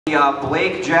The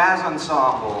Blake Jazz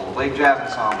Ensemble. Blake Jazz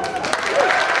Ensemble.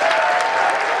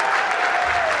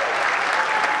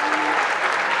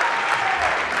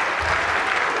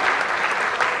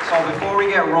 So before we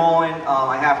get rolling,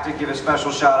 I have to give a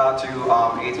special shout out to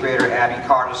 8th grader Abby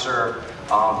Carter,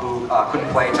 who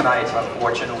couldn't play tonight,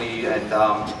 unfortunately, and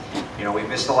you know, we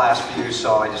missed the last few,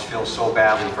 so I just feel so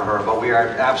badly for her. But we are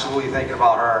absolutely thinking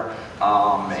about her,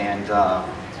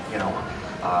 you know.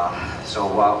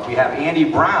 So we have Andy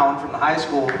Brown from the high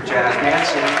school jazz band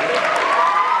singing.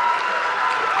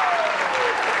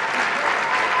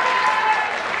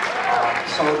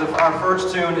 So our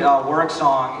first tune, Work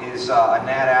Song, is a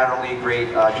Nat Adderley, great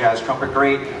jazz trumpet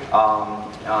great.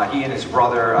 He and his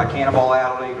brother, Cannonball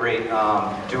Adderley, great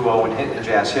duo in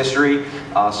jazz history.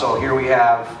 So here we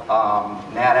have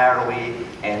Nat Adderley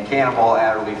and Cannonball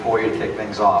Adderley for you to kick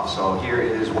things off. So here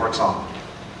is Work Song.